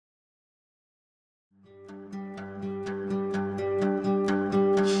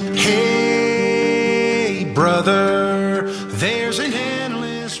another. There's an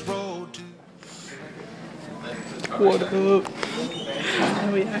endless road to... What up?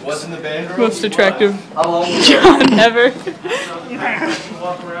 Oh, yeah. Wasn't the band Most attractive John John ever.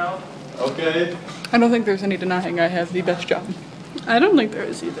 walk around? Okay. I don't think there's any denying I have the best job. I don't think there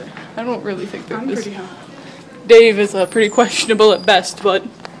is either. I don't really think there I'm is. pretty hot. Dave is pretty questionable at best, but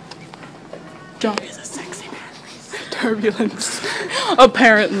John is a sexy man. Turbulence.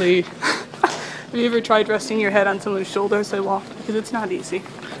 Apparently. Have you ever tried resting your head on someone's shoulder as they walk? Because it's not easy.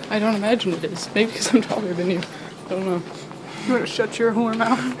 I don't imagine it is. Maybe because I'm taller than you. I don't know. You want to shut your whore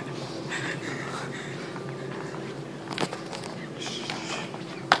mouth?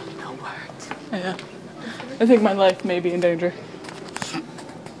 No words. Yeah. I think my life may be in danger.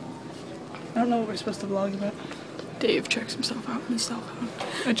 I don't know what we're supposed to vlog about. Dave checks himself out in his cell phone.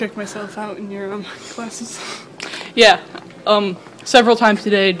 I checked myself out in your classes. Yeah. Several times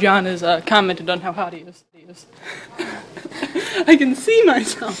today, John has commented on how hot he is. I can see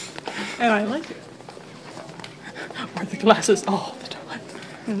myself, and I like it. Wear the glasses all the time.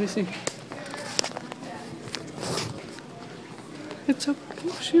 Let me see. It's so...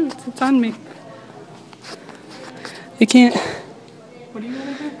 Oh, shoot. It's on me. I can't... What are you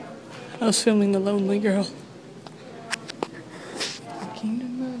gonna do? I was filming The Lonely Girl.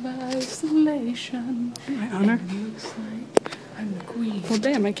 Kingdom of isolation. Am I on her? Looks like I'm the queen. Well,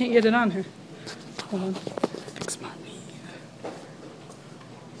 damn, I can't get it on her. Hold on. Fix my knee.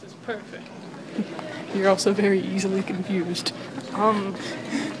 This is perfect. You're also very easily confused.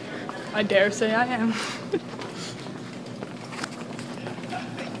 I dare say I am.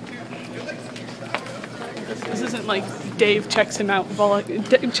 This isn't like Dave checks him out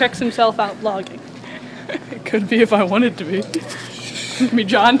checks himself out vlogging. It could be if I wanted to be. I mean,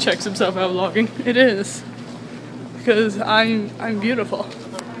 John checks himself out vlogging. It is. Because I'm beautiful.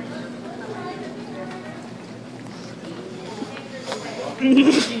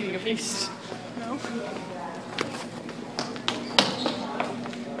 Eating a feast. No.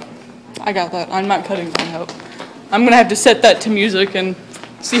 I got that. I'm not cutting that out. I'm gonna have to set that to music and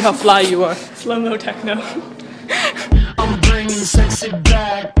see how fly you are. Slow-mo techno. I'm bringing sexy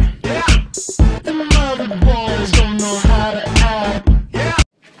back. Yeah. The mother boys don't know how to act. Yeah.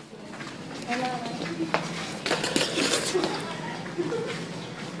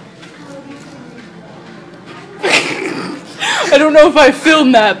 I don't know if I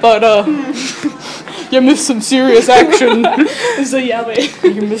filmed that, but you missed some serious action. Zowie.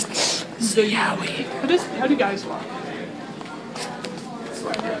 You missed Zowie. How do guys walk?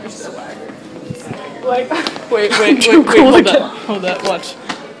 Swagger. Like, Wait, hold that, watch.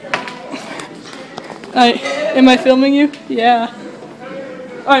 am I filming you? Yeah.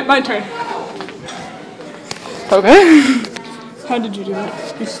 Alright, my turn. Okay. How did you do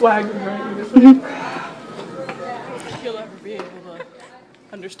that? You swaggered, right? You'll ever be able to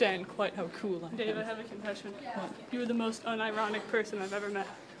understand quite how cool I am. Dave, I have a confession. You are the most unironic person I've ever met.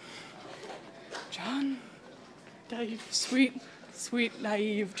 John? Dave. Sweet,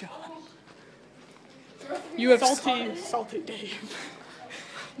 naive John. You have Salty Dave.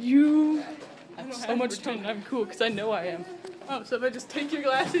 You have so much fun. I'm cool because I know I am. Oh, so if I just take your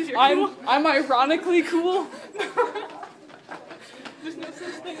glasses, you're cool? I'm ironically cool. There's no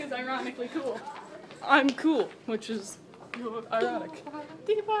such thing as ironically cool. I'm cool, which is ironic.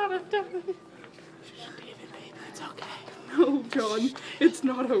 David, baby, it's okay. No, John, it's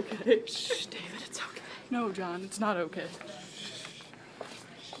not okay. Shh, David, it's okay. No, John, it's not okay.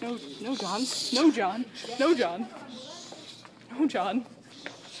 No, John. No, John. No, John. No, John.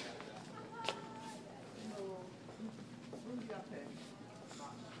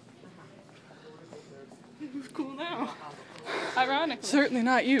 Who's cool now? Ironically. Certainly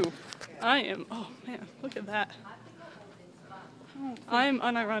not you. I am. Oh, man, look at that. I am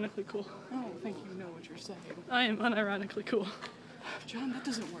unironically cool. I don't think you know what you're saying. I am unironically cool. John, that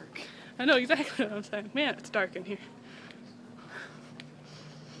doesn't work. I know exactly what I'm saying. Man, it's dark in here.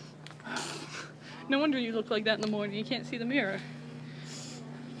 No wonder you look like that in the morning. You can't see the mirror.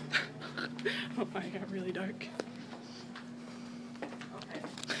 Oh my, it got really dark.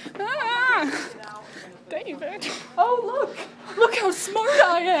 Ah! David! Oh, look how smart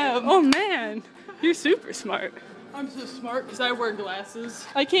I am. Oh man, you're super smart. I'm so smart because I wear glasses.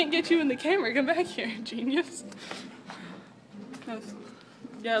 I can't get you in the camera. Come back here, genius.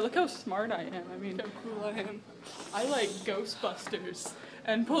 Yeah, look how smart I am. I mean, Look how cool I am. I like Ghostbusters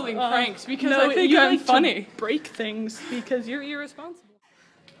and pulling pranks because No, I think you I'm like funny. To break things because you're irresponsible.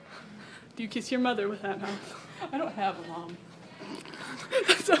 Do you kiss your mother with that mouth? I don't have a mom.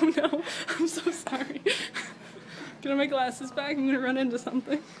 Oh no, I'm so sorry. Can I my glasses back? I'm gonna run into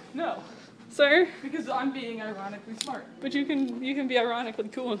something. No. So sir. Because I'm being ironically smart. But you can be ironically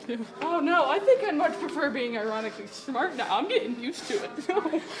cool too. Oh no, I think I'd much prefer being ironically smart now. I'm getting used to it.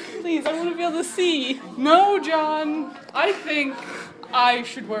 No, please, I want to be able to see. No, John. I think I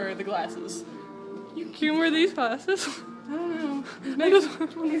should wear the glasses. You can wear these glasses. I don't know.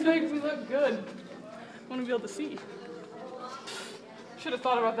 These make me look good. I want to be able to see. Should have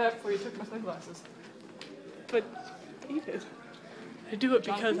thought about that before you took my sunglasses. But David, I do it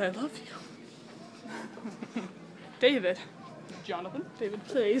because I love you. David. Jonathan? David,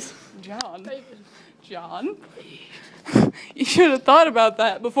 please. John. David. John? You should have thought about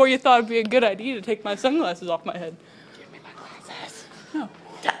that before you thought it'd be a good idea to take my sunglasses off my head. Give me my glasses. No.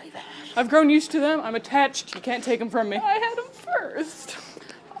 David. I've grown used to them. I'm attached. You can't take them from me. I had them first.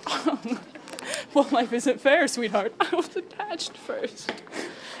 Well, life isn't fair, sweetheart. I was attached first.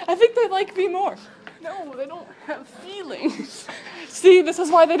 I think they like me more. No, they don't have feelings. See, this is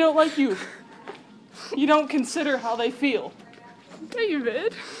why they don't like you. You don't consider how they feel.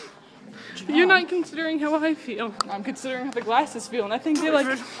 David, you're not considering how I feel. I'm considering how the glasses feel, and I think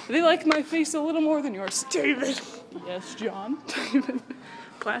they like my face a little more than yours. David. Yes, John. David.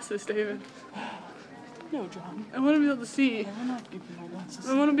 Glasses, David. No, John. I want to be able to see. I will not give you my glasses.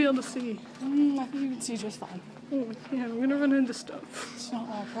 I want to be able to see. I think you can see just fine. Oh, yeah, I'm gonna run into stuff. It's not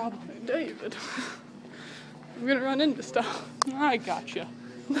my problem. David. I'm gonna run into stuff. I gotcha.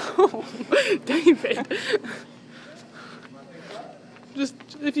 No, David. Just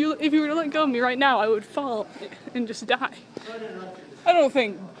if you were to let go of me right now, I would fall and just die. I don't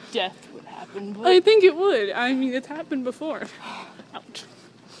think death would happen, but I think it would. I mean, it's happened before. Ouch.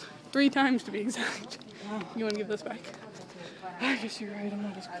 3 times to be exact. You want to give this back? I guess you're right. I'm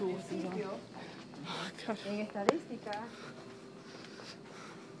not as cool with these on. Oh, gosh. En estadística,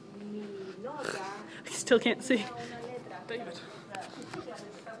 mi nota I still can't see. David.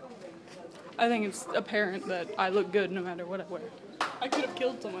 I think it's apparent that I look good no matter what I wear. I could have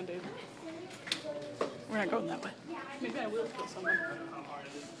killed someone, David. We're not going that way. Maybe I will kill someone.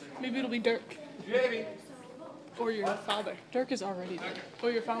 Maybe it'll be Dirk. Or your father. Dirk is already dead. Or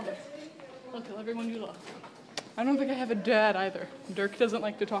your father. I'll kill everyone you love. I don't think I have a dad either. Dirk doesn't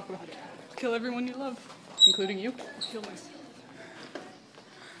like to talk about it, Kill everyone you love. including you. Kill myself.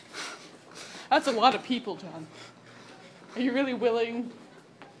 That's a lot of people, John. Are you really willing?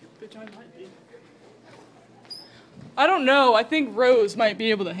 Bitch, I might be. I don't know. I think Rose might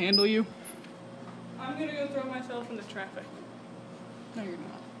be able to handle you. I'm gonna go throw myself into traffic. No, you're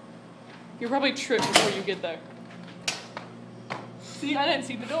not. You'll probably trip before you get there. See, I didn't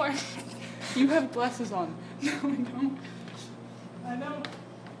see the door. You have glasses on. No, I don't. I know.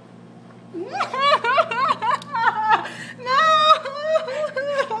 No!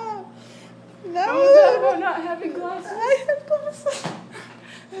 How was that about not having glasses? I have glasses.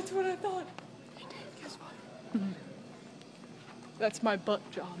 That's what I thought. Hey, Dave, guess what? That's my butt,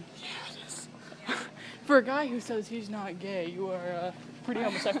 John. Yeah, it is. For a guy who says he's not gay, you are pretty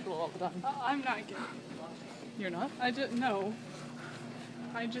homosexual all the time. I'm not gay. You're not? No.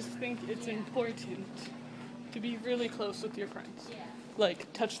 I just think it's important to be really close with your friends.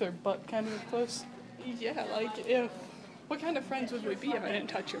 Like, touch their butt kind of close? Yeah, like what kind of friends would we be if I didn't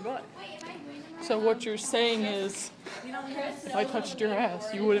touch your butt? So what you're saying is, if I touched your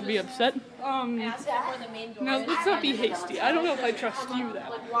ass, you wouldn't be upset? Now let's not be hasty. I don't know if I trust you that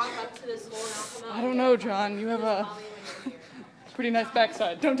much. I don't know, John. You have a pretty nice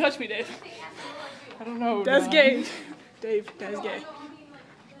backside. Don't touch me, Dave. I don't know, That's John. gay. Dave, that's gay.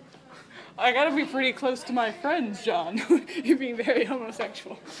 I gotta be pretty close to my friends, John. You're being very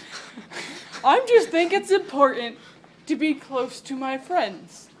homosexual. I just think it's important to be close to my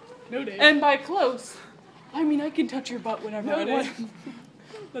friends. No, Dave. And by close, I mean I can touch your butt whenever No, I want. Dave.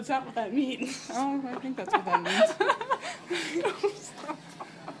 That's not what that means. Oh, I think that's what that means.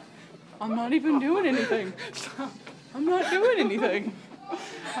 I'm not even doing anything. Stop. I'm not doing anything.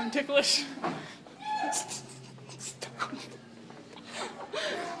 I'm ticklish. Stop.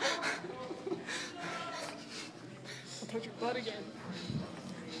 I'll touch your butt again.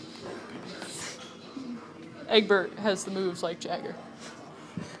 Egbert has the moves like Jagger.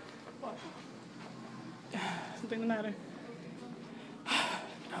 What? Something the matter.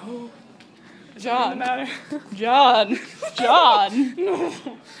 No. The John. matter. John. John. No.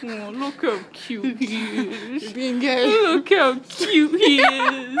 Oh, look how cute he is. You're being gay. Look how cute he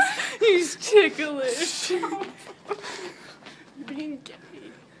is. He's ticklish. You're being gay.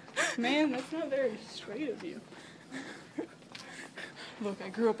 Man, that's not very straight of you. Look, I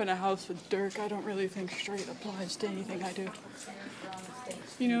grew up in a house with Dirk. I don't really think straight applies to anything I do.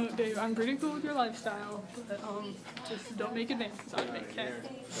 You know, Dave, I'm pretty cool with your lifestyle, but just don't make it dance because I make it.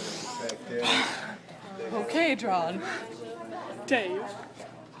 Okay, John. Dave,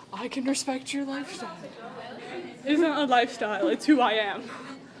 I can respect your lifestyle. it's not a lifestyle, it's who I am.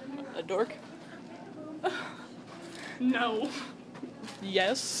 A dork? No.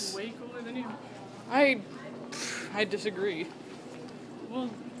 Yes. Way cooler than you. I disagree. Well,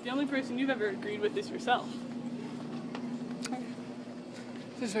 the only person you've ever agreed with is yourself.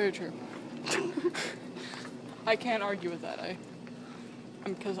 This is very true. I can't argue with that.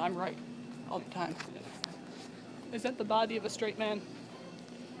 Because I'm right all the time. Is that the body of a straight man?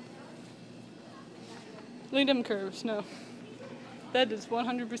 Look at them curves, no. That is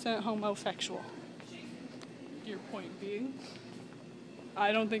 100% homosexual. Your point being?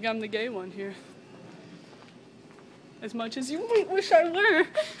 I don't think I'm the gay one here. As much as you might wish I were.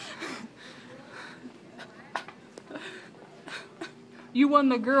 You won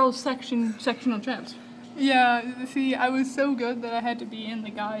the girls' sectional champs. Yeah, see, I was so good that I had to be in the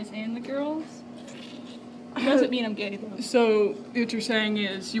guys and the girls. Doesn't mean I'm gay though. So what you're saying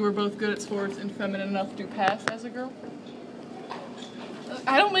is you were both good at sports and feminine enough to pass as a girl?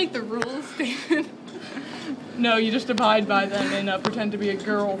 I don't make the rules, David. No, you just abide by them and pretend to be a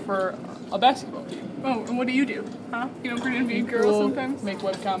girl for a basketball team. Oh, and what do you do? Huh? You don't pretend to be a girl Cool, sometimes? Make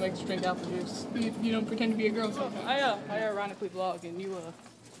webcomics, drink apple juice. You don't pretend to be a girl sometimes? I ironically vlog and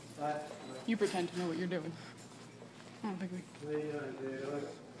you pretend to know what you're doing. I don't think we...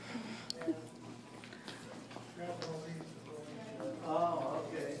 Oh,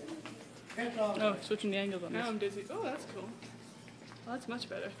 switching the angles on this. Now I'm dizzy. Oh, that's cool. Oh, that's much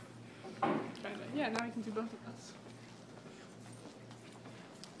better. Yeah, now I can see both of us.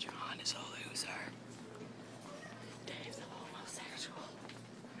 John is a loser. Dave's a homosexual.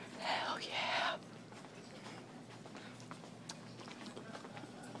 Hell yeah.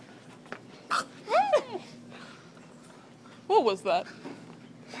 What was that?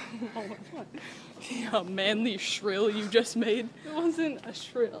 The manly shrill you just made. It wasn't a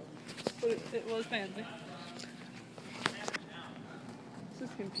shrill, but it was fancy. This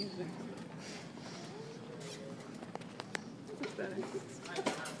is confusing. What's better?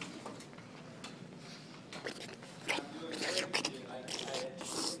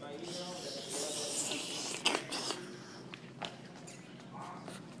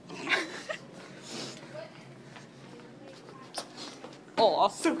 Aw,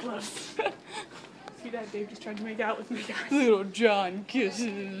 So close. See that? Dave just tried to make out with me, guys. little John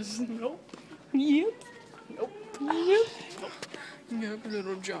kisses. Nope. Yep. Nope. Yep. Yep,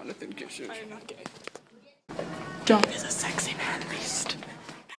 little Jonathan kisses. I am not gay. John is a sexy man beast.